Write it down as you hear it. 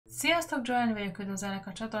Sziasztok, Joanne vagyok, üdvözöllek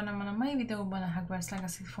a csatornámon. A mai videóban a Hogwarts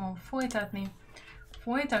Legacy-t fogom folytatni.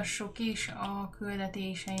 Folytassuk is a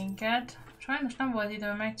küldetéseinket. Sajnos nem volt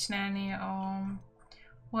idő megcsinálni a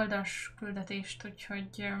oldas küldetést,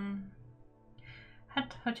 úgyhogy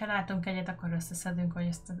hát, hogyha látunk egyet, akkor összeszedünk, hogy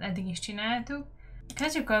ezt eddig is csináltuk.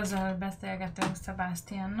 Kezdjük azzal, hogy beszélgetünk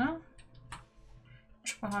Sebastiannal.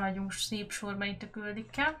 És akkor haladjunk szép sorba itt a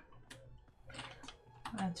küldikkel.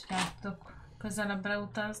 Lehet, hogy át tudok közelebb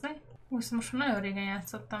beleutazni. Most nagyon régen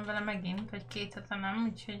játszottam vele megint, vagy 2 hete nem,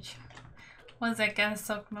 úgyhogy hozzá kell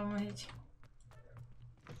szoknom, hogy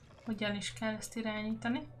hogyan is kell ezt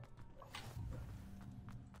irányítani.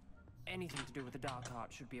 Anything to do with the dark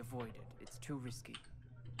art should be avoided. It's too risky.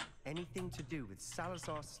 Anything to do with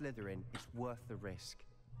Salazar Slytherin is worth the risk.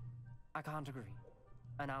 I can't agree.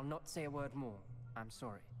 And I'll not say a word more. I'm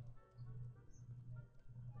sorry.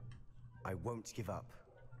 I won't give up.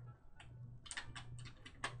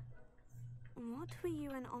 What were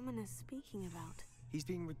you and Ominous speaking about? He's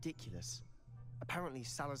being ridiculous. Apparently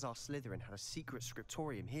Salazar Slytherin had a secret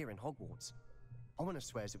scriptorium here in Hogwarts. Ominous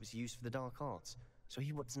swears it was used for the dark arts, so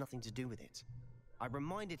he wants nothing to do with it. I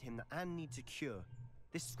reminded him that Anne needs a cure.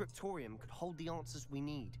 This scriptorium could hold the answers we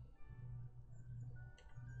need.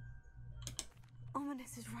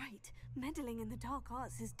 Ominous is right. Meddling in the dark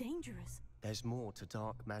arts is dangerous. There's more to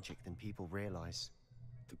dark magic than people realize.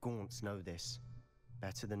 The Gaunts know this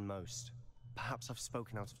better than most. Perhaps I've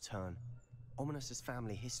spoken out of turn. Ominous's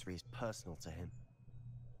family history is personal to him.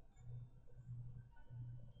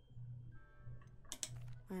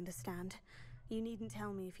 I understand. You needn't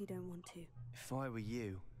tell me if you don't want to. If I were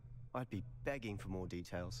you, I'd be begging for more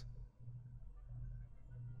details.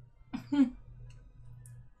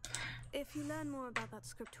 If you learn more about that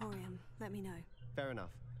scriptorium, let me know. Fair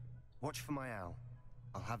enough. Watch for my owl.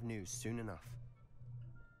 I'll have news soon enough.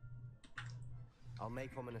 I'll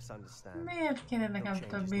make Ominous understand. Miért kéne nekem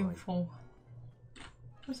több info?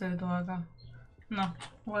 Az ő dolga. Na,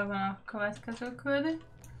 hol van a következő küldi?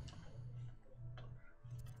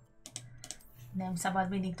 Nem szabad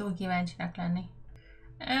mindig túl kíváncsinak lenni.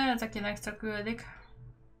 Ezek ilyen extra küldik.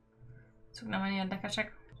 Csak nem olyan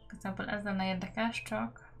érdekesek. Igazából ez lenne érdekes,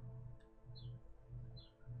 csak...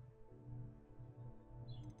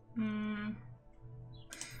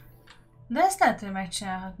 De ezt lehet, hogy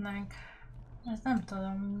megcsinálhatnánk. Ez nem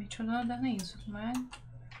tudom micsoda, de nézzük meg.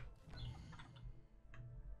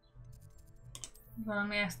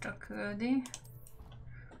 Valami extra küldi.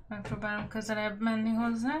 Megpróbálom közelebb menni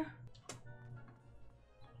hozzá.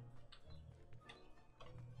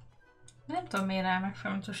 Nem tudom miért áll meg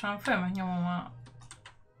folyamatosan, nyomom a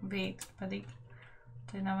vét, pedig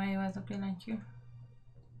hogy nem olyan jó ez a billentyű.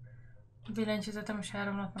 A billentyűzetem is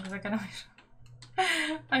elromlott meg ezeken is.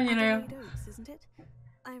 Annyira jó.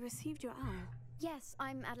 I received your owl. Yes,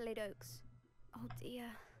 I'm Adelaide Oaks. Oh dear.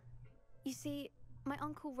 You see, my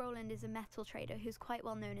uncle Roland is a metal trader who's quite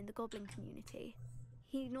well known in the goblin community.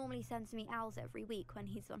 He normally sends me owls every week when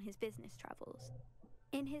he's on his business travels.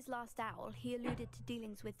 In his last owl, he alluded to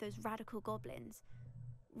dealings with those radical goblins,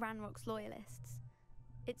 Ranrock's loyalists.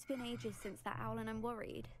 It's been ages since that owl and I'm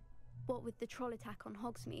worried. What with the troll attack on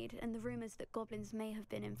Hogsmeade and the rumours that goblins may have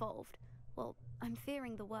been involved, well, I'm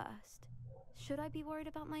fearing the worst. Should I be worried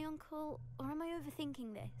about my uncle, or am I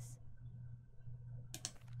overthinking this?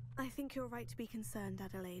 I think you're right to be concerned,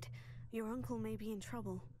 Adelaide. Your uncle may be in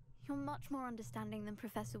trouble. You're much more understanding than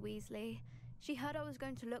Professor Weasley. She heard I was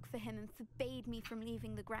going to look for him and forbade me from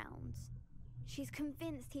leaving the grounds. She's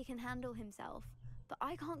convinced he can handle himself, but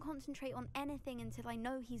I can't concentrate on anything until I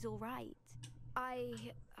know he's all right.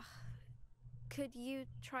 Could you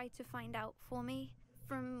try to find out for me?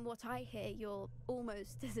 From what I hear, you're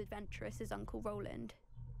almost as adventurous as Uncle Roland.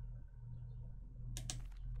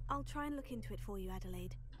 I'll try and look into it for you,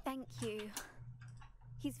 Adelaide. Thank you.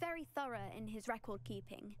 He's very thorough in his record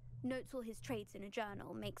keeping, notes all his trades in a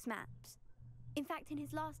journal, makes maps. In fact, in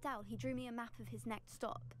his last owl, he drew me a map of his next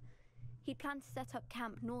stop. He planned to set up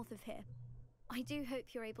camp north of here. I do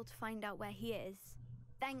hope you're able to find out where he is.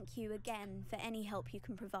 Thank you again for any help you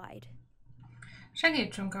can provide.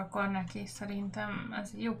 Segítsünk akkor neki, szerintem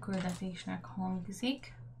ez egy jó küldetésnek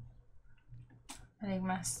hangzik. Elég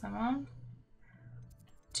messze van.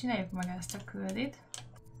 Csináljuk meg ezt a küldit.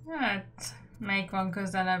 Hát, melyik van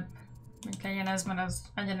közelebb, mint legyen ez, mert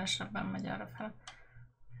az egyenesebben megy arra fel.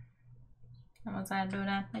 Nem az erdőn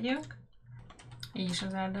át megyünk. Így is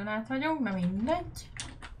az erdőn át vagyunk, de mindegy.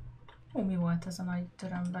 Mi volt ez a nagy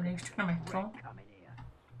törömbelés? Csak nem egy troll.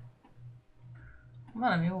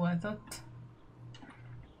 Valami volt ott.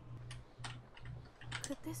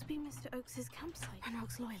 Could this be Mr. Oaks's campsite?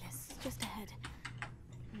 Ranrock's loyalists, just ahead.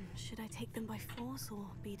 Should I take them by force or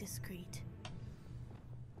be discreet?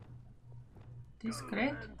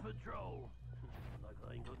 Diszkrét?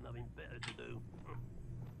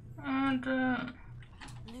 And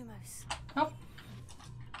Lumos. nope.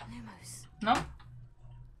 Lumos. Nope.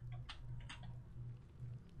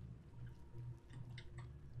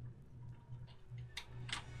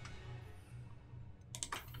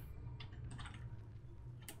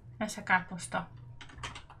 Ez a káposzta.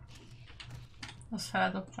 Azt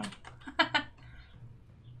feldobtam.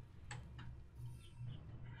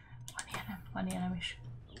 Van ilyenem is.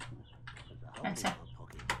 Esze.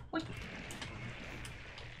 Úgy.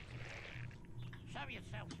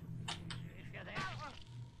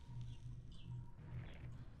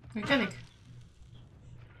 Működik?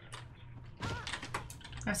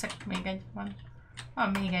 Eszek, még egy van. Van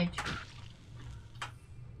még egy.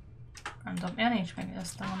 Nem tudom, ja nincs meg,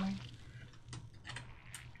 ezt tudom meg.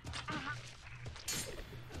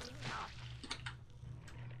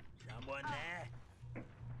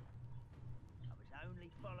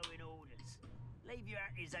 Leave your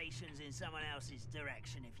accusations in someone else's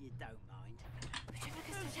direction if you don't mind.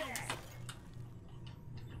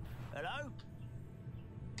 Hello?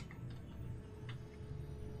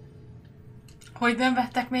 Hogy nem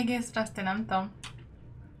vettek még észre, azt én nem tudom.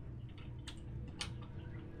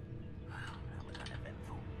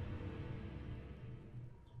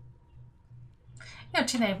 Jó,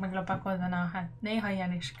 csináljuk meg lopakodva, na hát néha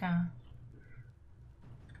ilyen is kell.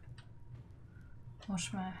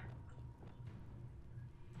 Most már.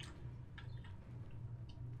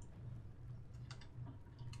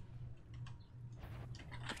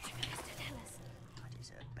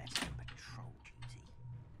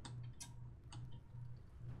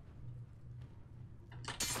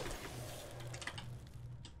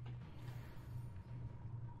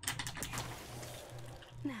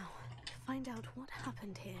 Find out what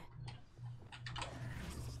happened here.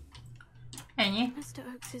 Ennyi. Mr.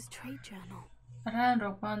 Oakes's trade journal.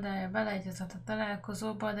 Ránrok bandája beleegyezett a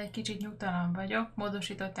találkozóba, de egy kicsit nyugtalan vagyok.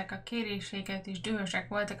 Módosították a kéréseiket, és dühösek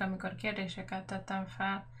voltak, amikor kérdéseket tettem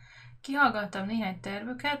fel. Kihallgattam néhány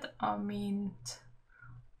tervüket, amint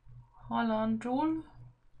halandról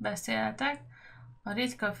beszéltek. A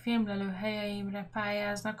ritka filmlelő helyeimre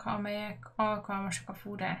pályáznak, amelyek alkalmasak a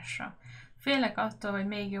fúrásra. Félek attól, hogy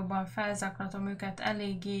még jobban felzaklatom őket,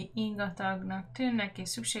 eléggé ingatagnak tűnnek, és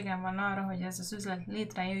szükségem van arra, hogy ez az üzlet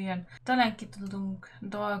létrejöjjön. Talán ki tudunk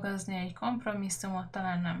dolgozni egy kompromisszumot,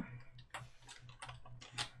 talán nem.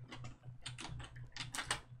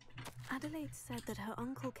 Adelaide said that her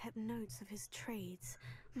uncle kept notes of his trades,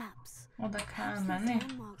 maps. Oda kell Perhaps menni. these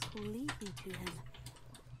landmarks will lead me to him.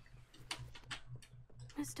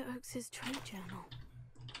 Mr. Oakes's trade journal.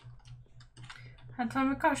 Hát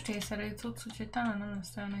valami kastélyszerű cucc, úgyhogy talán nem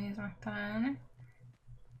lesz olyan nehéz megtalálni.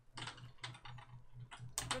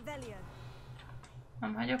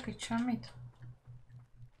 Nem hagyok itt semmit?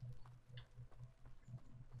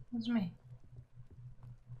 Ez mi?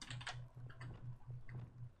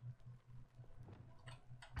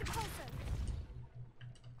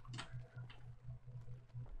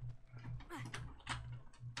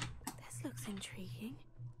 This looks intriguing.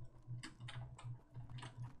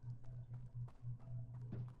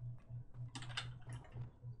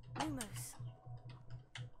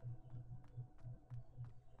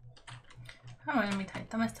 Hát majdnem itt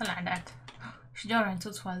hagytam ezt a ládát. És egy arany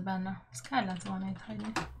cucc volt benne. Ezt kellett volna itt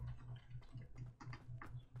hagyni.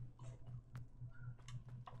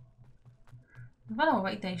 Valahova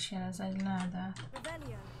ide is jelez egy ládát.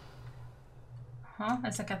 Ha,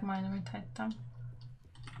 ezeket majdnem itt hagytam.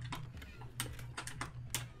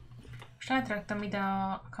 Most átraktam ide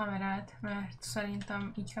a kamerát, mert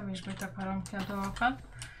szerintem így kevésbé takarom ki a dolgokat.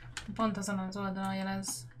 Pont azon az oldalon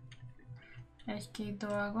jelez egy-két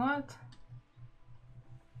dolgot.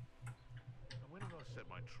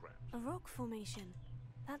 A rock formation.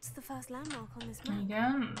 That's the first landmark on this map.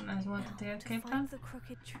 Igen, ez volt a térképen.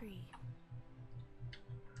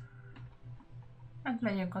 Hát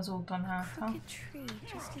megyünk az úton hátra.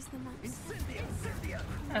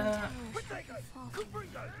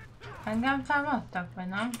 Engem támadtak, vagy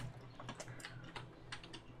nem?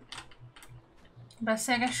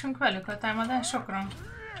 Beszélgessünk velük a támadásokról?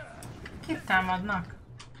 Kit támadnak?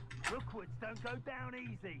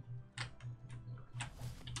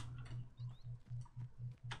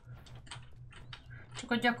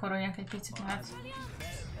 Csak ott gyakoroljak egy picit, hát.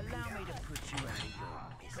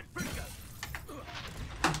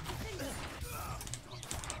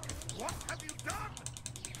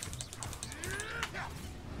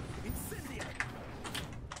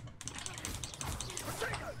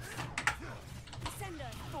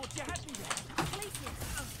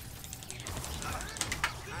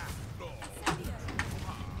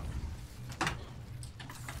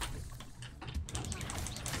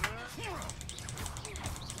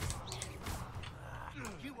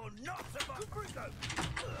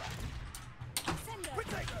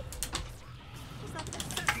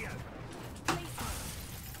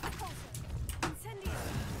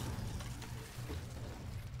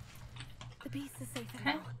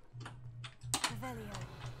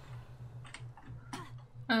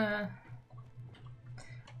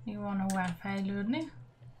 van hová fejlődni.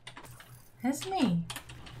 Ez mi?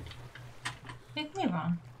 Itt mi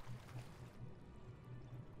van?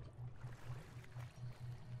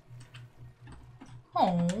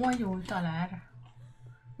 Ó, egy új talár.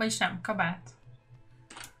 Vagyis nem, kabát.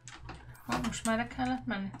 Most merre kellett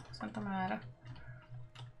menni? Szerintem erre.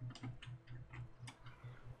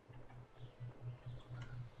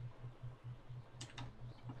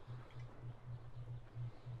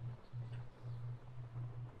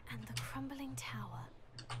 And the crumbling tower.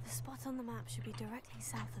 The spot on the map should be directly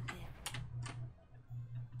south of here.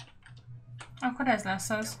 Akkor ez lesz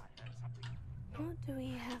az. What do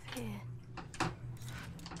we have here?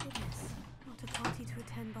 Goodness, not a party to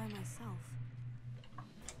attend by myself.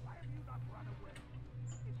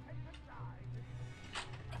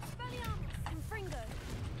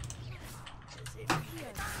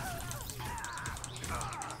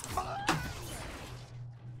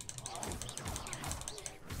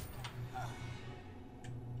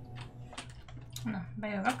 Na,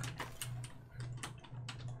 bejövök.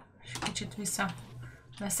 És kicsit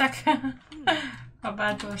visszaveszek a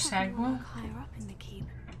bátorságból.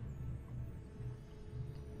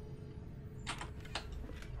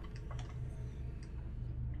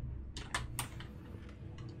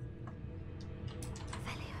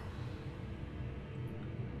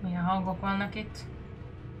 Milyen hangok vannak itt?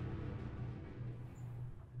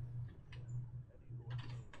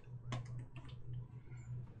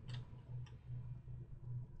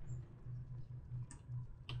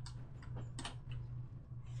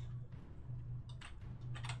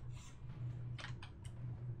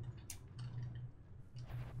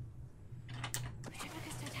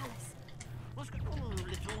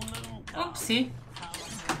 Upsi!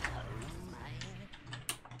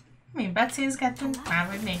 Mi becézgettünk már,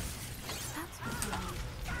 vagy mi?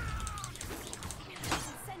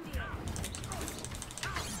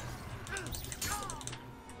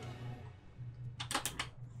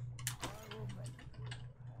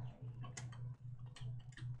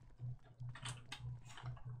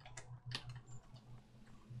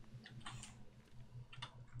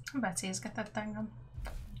 Becézgetett engem.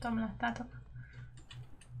 Nem tudom, láttátok?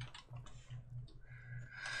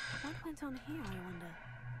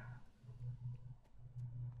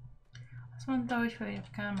 Azt mondta, hogy följebb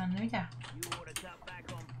kell menni, ugye?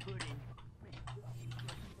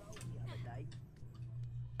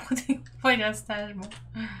 Puding fogyasztásban.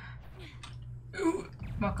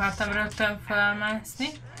 Akartam rögtön felmászni.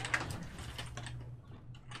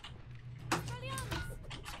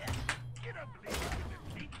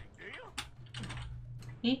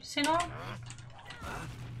 Y.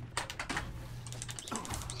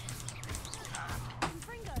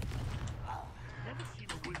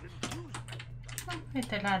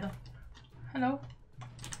 Itt egy láda. Hello.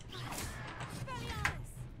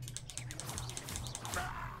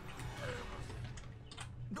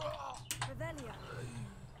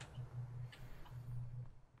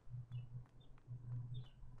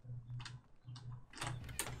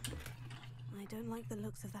 I don't like the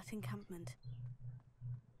looks of that encampment.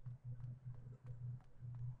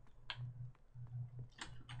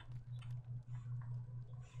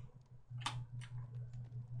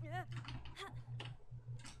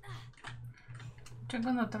 Csak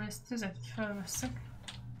gondoltam, hogy ezt tüzet így felvesszük.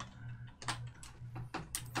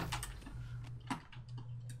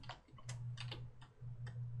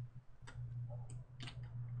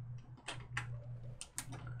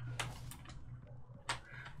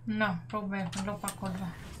 Na, próbáljuk meg lopakodva.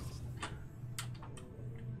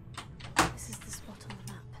 This is the spot on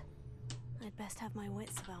the map. I'd best have my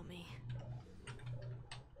wits about me.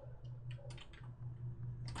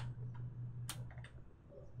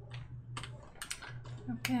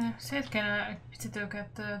 Oké, szét kellene egy picit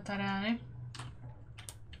őket terelni.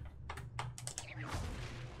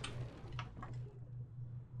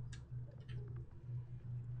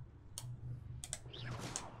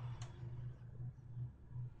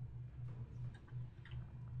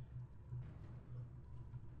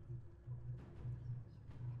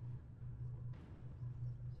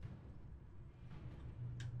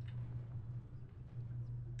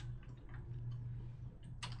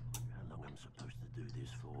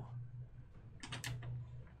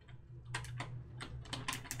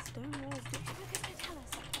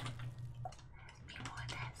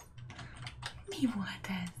 Mi volt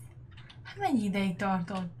ez? Hát mennyi ideig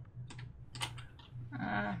tartott?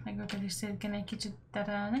 Meg őket is szét kéne egy kicsit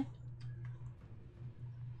terelni.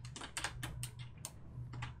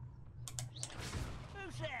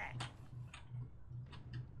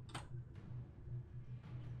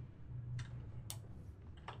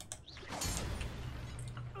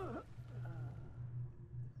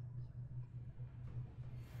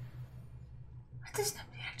 Hát ezt nem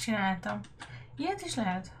direkt csináltam. Ilyet is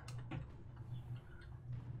lehet?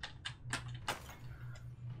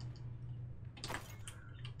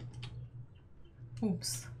 Ups.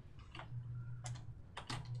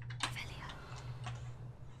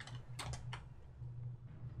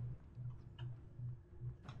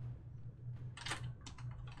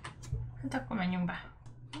 Hát akkor menjünk be.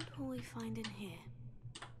 What will we find in here?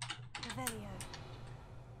 Revelio.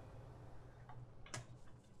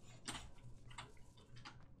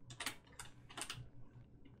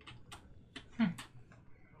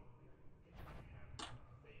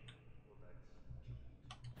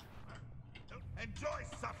 Enjoy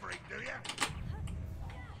suffering, do you?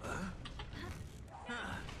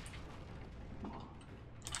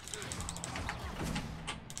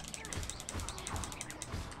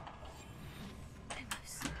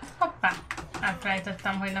 Hoppá!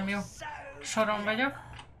 Elfelejtettem, hogy nem jó soron vagyok.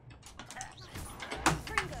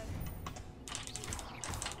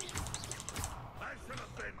 I shall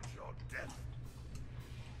avenge your death.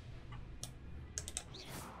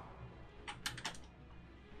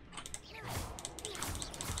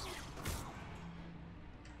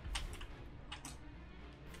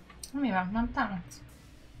 Mi van? Nem támadsz?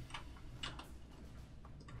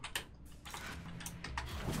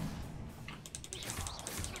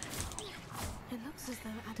 It looks as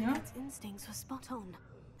though Adelaide's instincts were spot on.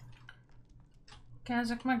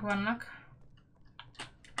 Ezek megvannak.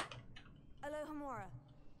 Alohomora.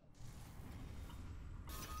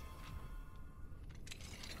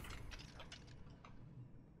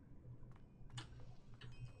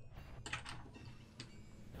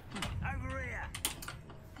 Over here.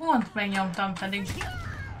 Pont megnyomtam pedig.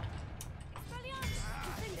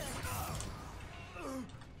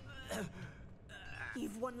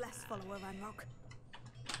 You've one less follower, Ranrock.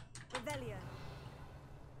 Revelio.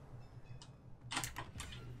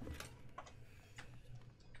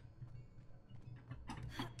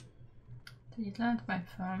 Itt lehet majd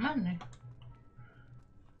felmenni?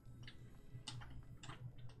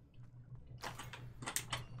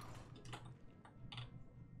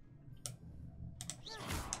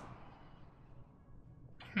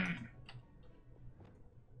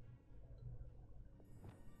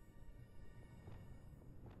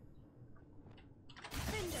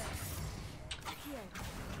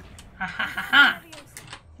 Ha-ha-ha-ha!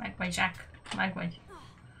 Meg vagy, Zsák. Meg vagy.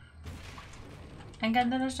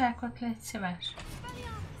 Engedd el a zsákot, légy szíves.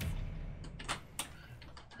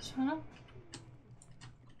 Köszönöm.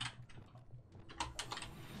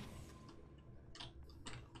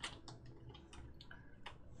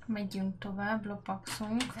 Megyünk tovább,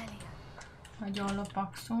 lopakszunk. Nagyon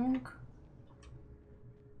lopakszunk.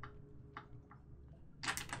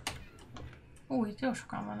 Itt jó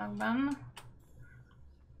sokan vannak benne.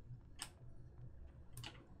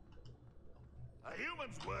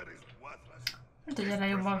 Hát, hogy erre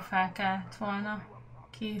jobban fel kellett volna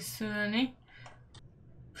készülni.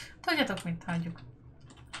 Tudjátok, mit hagyjuk.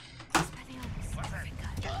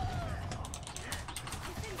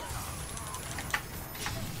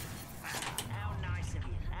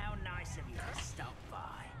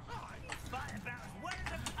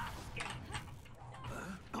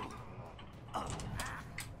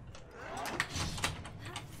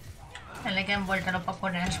 Elegem volt a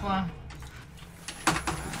lopakodásból.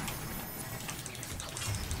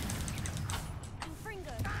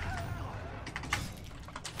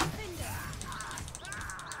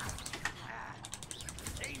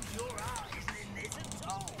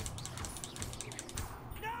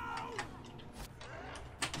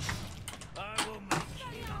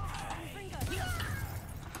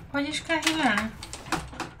 Hogy is kell hívni?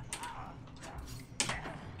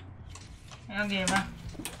 Jogébe.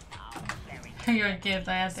 Jó, hogy két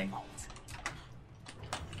a játék.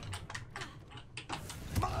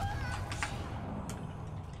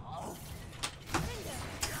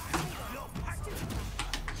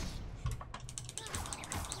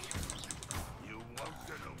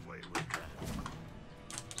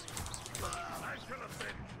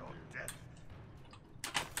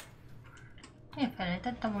 Én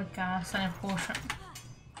felejtettem, hogy kell használni a potion.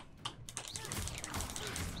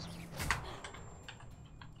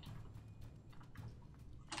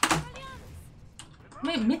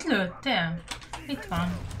 Mit lőttél? Itt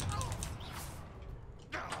van.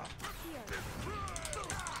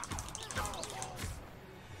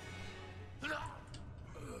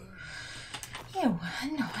 Jó,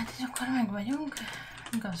 no, hát és akkor meg vagyunk.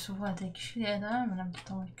 Igaz, volt egy kis ideje, de nem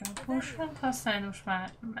tudtam, hogy kell a potion-t használni, most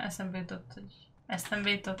már eszembe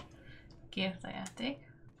jutott, kért a játék.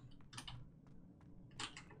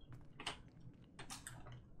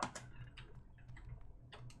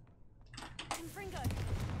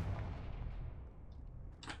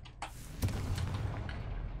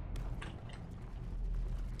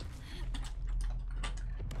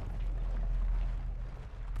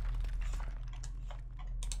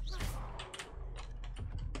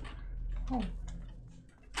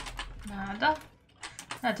 Náda.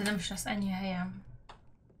 Lehet, hogy nem is lesz ennyi helyem.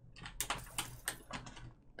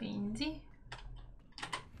 Pénzi.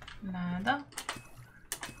 Náda.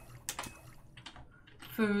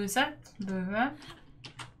 Főzet. Bőven.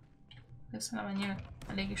 Köszönöm, ennyi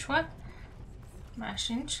elég is volt. Más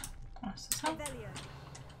sincs. Azt hiszem.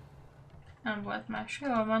 Nem volt más.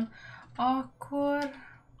 Jól van. Akkor...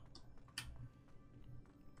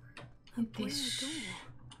 Itt is...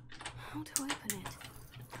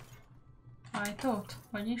 Ajtót?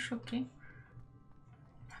 Hogy nyissuk ki?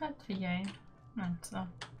 Hát figyelj, nem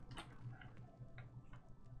tudom.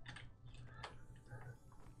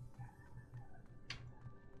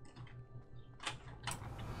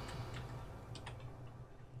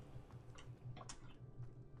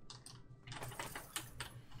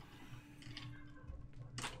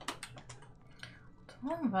 Ott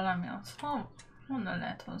van valami, ott van. Honnan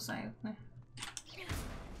lehet hozzájutni?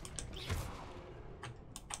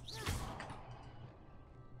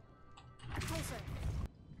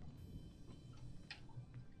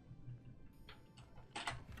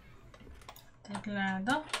 Egy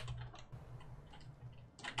láda.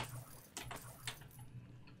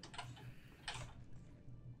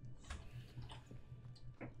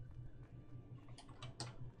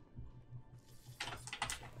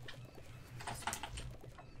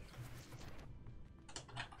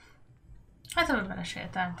 Hát ebben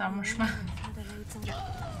belesétáltam most már.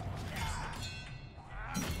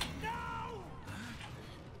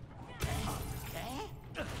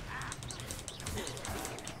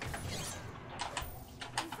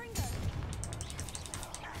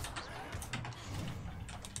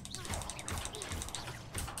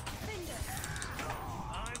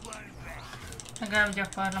 Legalább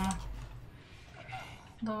gyakorlom a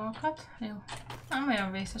dolgokat. Jó. Nem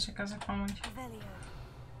olyan vészesek ezek amúgy.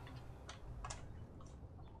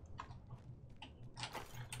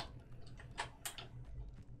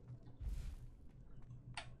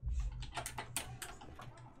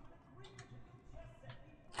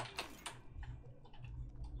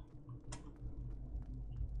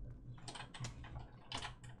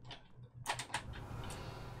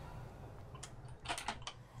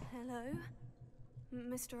 Hello?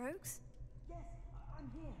 Mr. Oakes? Yes, I'm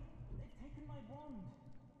here. They've taken my wand.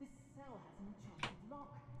 This cell has an enchanted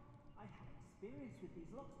lock. I have experience with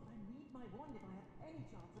these locks, but I need my wand if I have any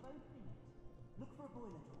chance of opening it. Look for a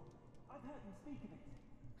boiler door. I've heard them speak of it.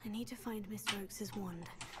 I need to find Mr. Oakes' wand.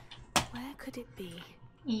 Where could it be?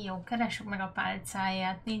 Jó, keressük meg a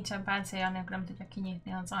pálcáját. Nincsen pálcája, anélkül nem tudja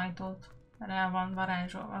kinyitni az ajtót. Mert el van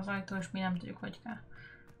varázsolva az ajtó, és mi nem tudjuk, hogy kell.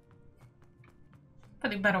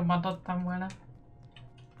 Pedig berobbantottam volna.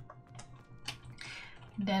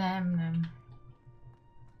 De nem.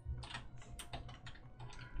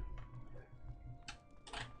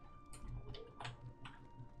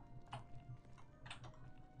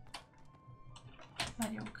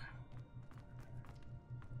 Vagyok.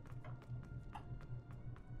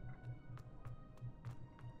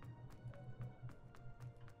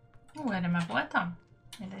 Erre már voltam?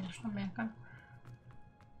 Mindegy, most nem megyek el.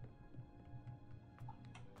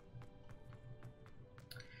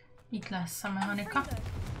 Itt lesz a mechanika.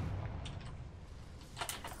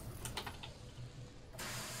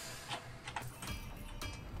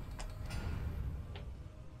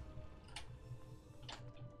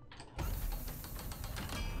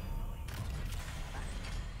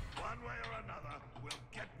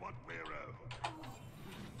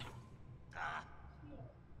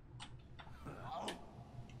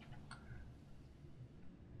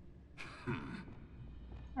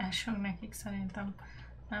 Elsők nekik szerintem.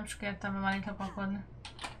 Nem sok értelme van itt lopakodni.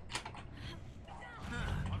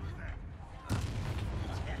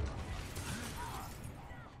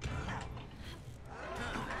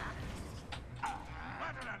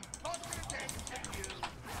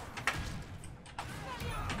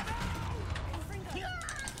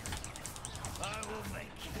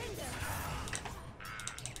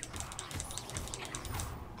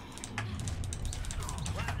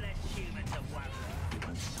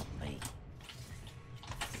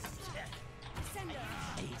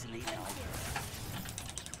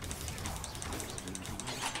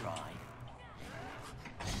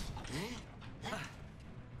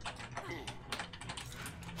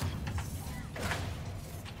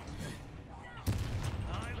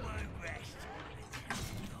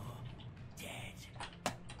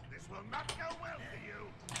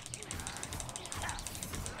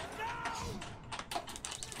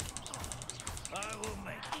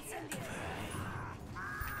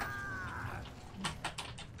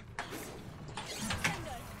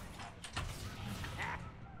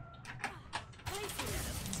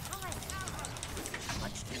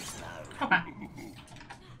 Hoppá.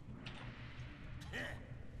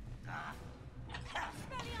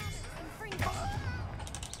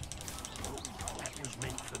 That was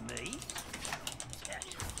meant for me.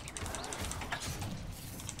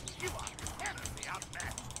 You are terribly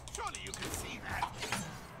outmatched. Surely you can see that.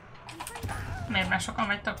 Miért már sokan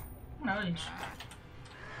vagytok? Na, is.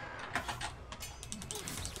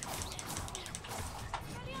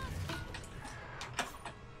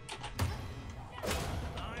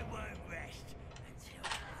 I won't rest until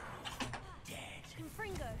you're dead.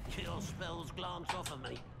 Kill spells glance off of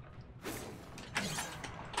me.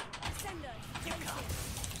 You can't.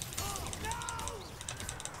 Oh no!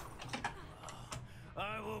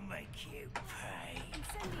 I will make you pay.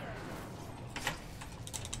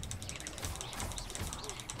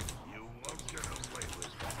 You won't get away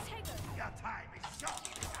with that. Your time is short,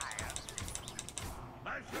 Sire. I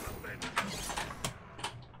should have been.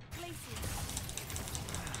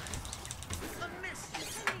 A miss.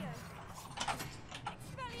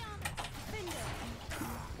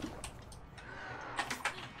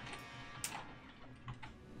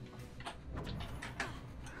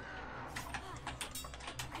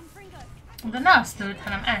 De ne azt lőd,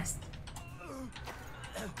 hanem ezt.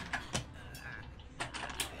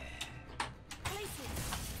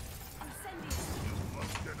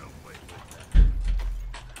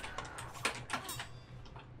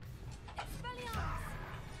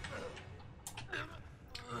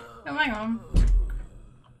 Jó, megvan.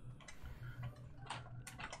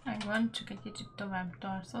 Megvan, csak egy kicsit tovább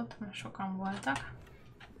tartott, mert sokan voltak.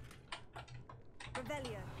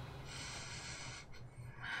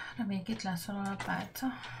 Reméljük itt lesz valahol a pálca.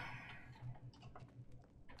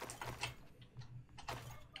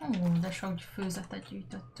 Ó, de sok főzetet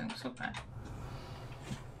gyűjtöttünk, szuper.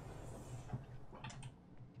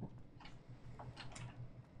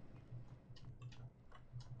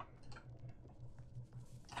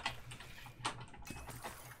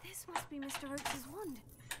 This must be Mr. Oakes's wand.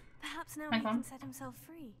 Perhaps now he can set himself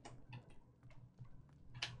free.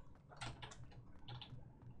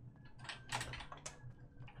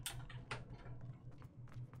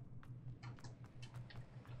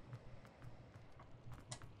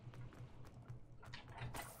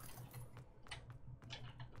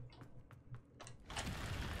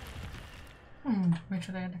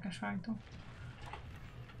 Micsoda érdekes ajtó.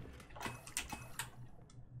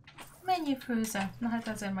 Mennyi főzet? Na hát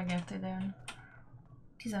ezért megért ide jön.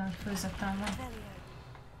 15 főzetem van.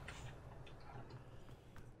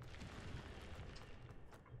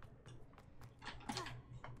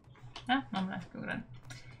 Nem lehet ugrani.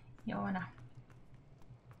 Jó, na.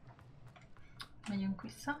 Megyünk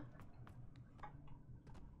vissza.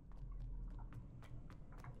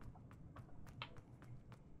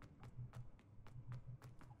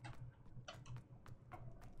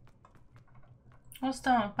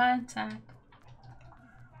 Hoztam a pálcát.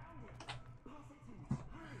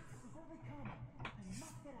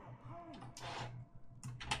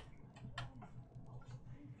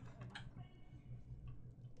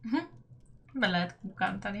 Be lehet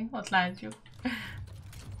kukkantani, ott látjuk.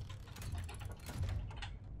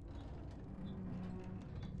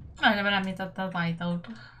 Majdnem elmította az ajtót.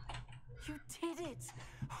 You did it!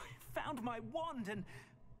 I found my wand and...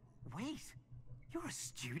 Wait, you're a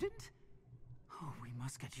student? Oh, we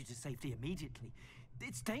must get you to safety immediately.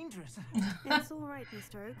 It's dangerous. It's all right,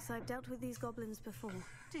 Mr. Oakes. I've dealt with these goblins before.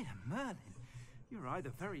 Dear Merlin, you're either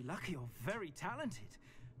very lucky or very talented.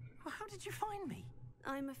 How did you find me?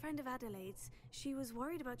 I'm a friend of Adelaide's. She was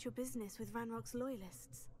worried about your business with Ranrock's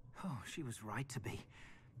loyalists. Oh, she was right to be.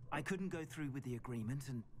 I couldn't go through with the agreement,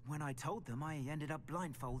 and when I told them, I ended up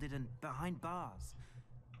blindfolded and behind bars.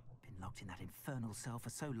 Been locked in that infernal cell for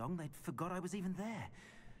so long, they'd forgot I was even there.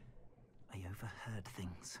 I overheard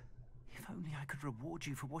things. If only I could reward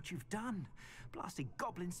you for what you've done. Blasted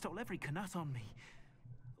goblin stole every canut on me.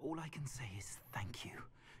 All I can say is thank you,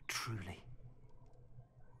 truly.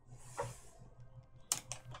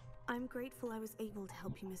 I'm grateful I was able to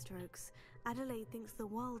help you, Mr. Oakes. Adelaide thinks the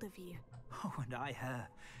world of you. Oh, and I her.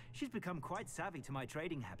 She's become quite savvy to my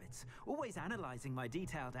trading habits, always analyzing my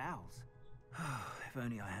detailed owls. If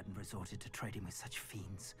only I hadn't resorted to trading with such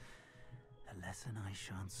fiends. A lesson I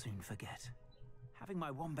shan't soon forget. Having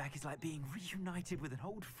my wand back is like being reunited with an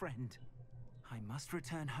old friend. I must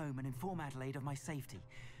return home and inform Adelaide of my safety.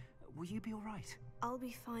 Will you be all right? I'll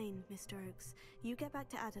be fine, Mr. Oakes. You get back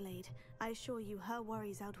to Adelaide. I assure you her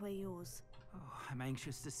worries outweigh yours. Oh, I'm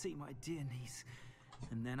anxious to see my dear niece.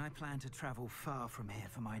 And then I plan to travel far from here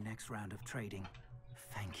for my next round of trading.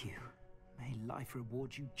 Thank you. May life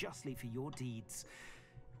reward you justly for your deeds.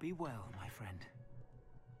 Be well, my friend.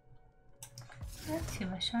 Hát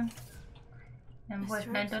szívesen. Nem volt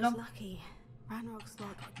Mr. nagy Oaks was dolog. lucky. Ranrock's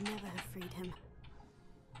lot would never have freed him.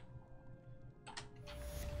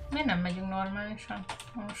 Miért nem megyünk normálisan?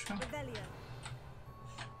 Most sem.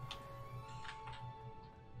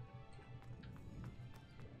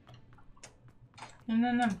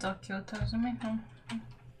 Minden nem tudok kiutazni, mi?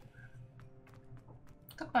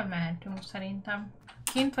 Akkor mehetünk szerintem.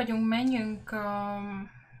 Kint vagyunk, menjünk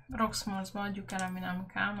Roxmorsba, adjuk el, ami nem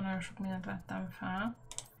kell, mert nagyon sok mindent vettem fel.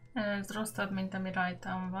 Ez rosszabb, mint ami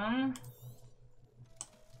rajtam van.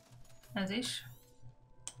 Ez is.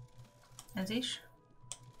 Ez is.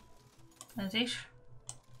 Ez is.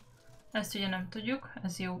 Ezt ugye nem tudjuk,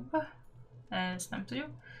 ez jobb. Ezt nem tudjuk.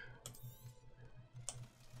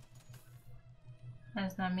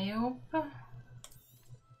 Ez nem jobb.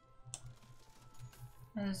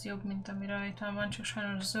 Ez jobb, mint ami rajta van, csak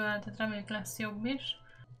sajnos zöld, tehát reméljük lesz jobb is.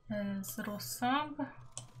 Ez rosszabb.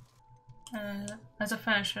 Ez a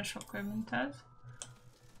felső sokkal jobb, mint ez.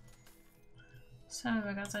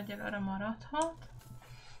 Szemüveg az egyelőre maradhat.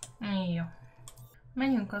 Jó.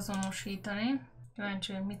 Menjünk azonosítani.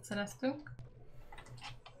 Kíváncsi, hogy mit szereztünk.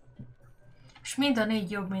 És mind a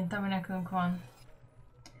 4 jobb, mint ami nekünk van.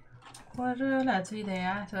 Akkor lehet, hogy ideje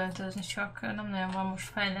átöltözni, csak nem nagyon van most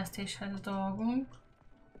fejlesztéshez dolgunk.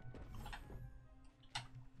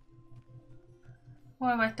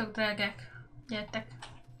 Hol vagytok, drágák? Gyertek!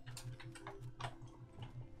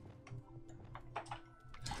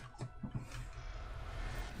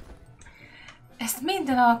 Ezt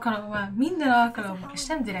minden alkalommal, és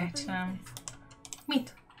nem direkt sem.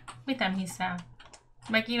 Mit? Mit nem hiszel?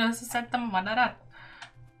 Megint összeszedtem a madarat?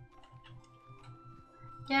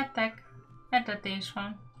 Gyertek! Etetés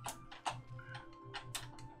van.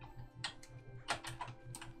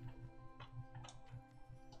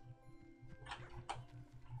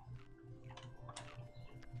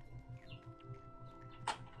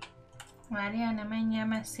 Várjál, ne menjél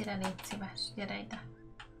messzire, légy szíves, gyere ide.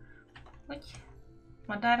 Hogy?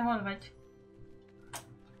 Madár, hol vagy?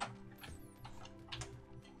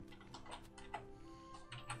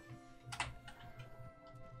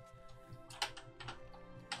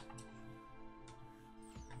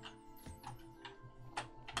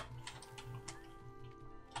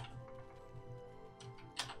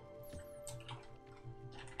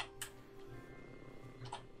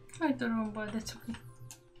 Hogy doromból, de cuki.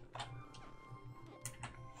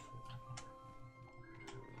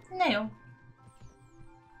 Na jó.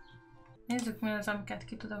 Nézzük, mi az, amiket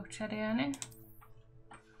ki tudok cserélni.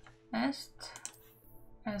 Ezt.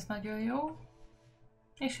 Ez nagyon jó.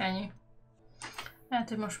 És ennyi. Lehet,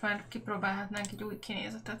 hogy most már kipróbálhatnánk egy új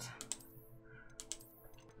kinézetet.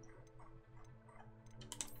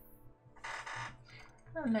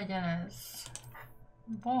 Legyen ez.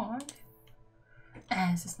 Vagy...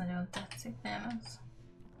 Ez nagyon tetszik, nem ez.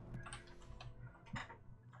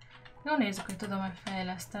 Jó, nézzük, hogy tudom-e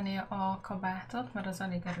fejleszteni a kabátot, mert az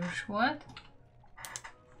elég erős volt.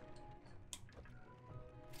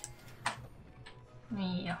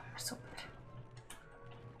 Ja, szuper.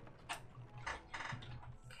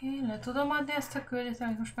 Oké, le tudom adni ezt a küldetet,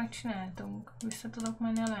 amit most megcsináltunk. Vissza tudok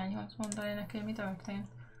menni a lányhoz, mondani neki, hogy mi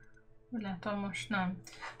történt. Úgy látom, most nem.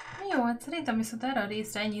 Jó, hát szerintem viszont erre a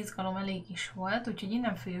részre ennyi izgalom elég is volt, úgyhogy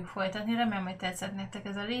innen fogjuk folytatni. Remélem, hogy tetszett nektek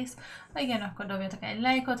ez a rész. Ha igen, akkor dobjatok egy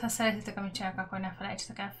lájkot, ha szeretitek, amit csinálok, akkor ne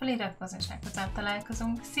felejtsetek el feliratkozni, és legközelebb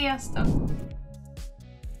találkozunk. Sziasztok!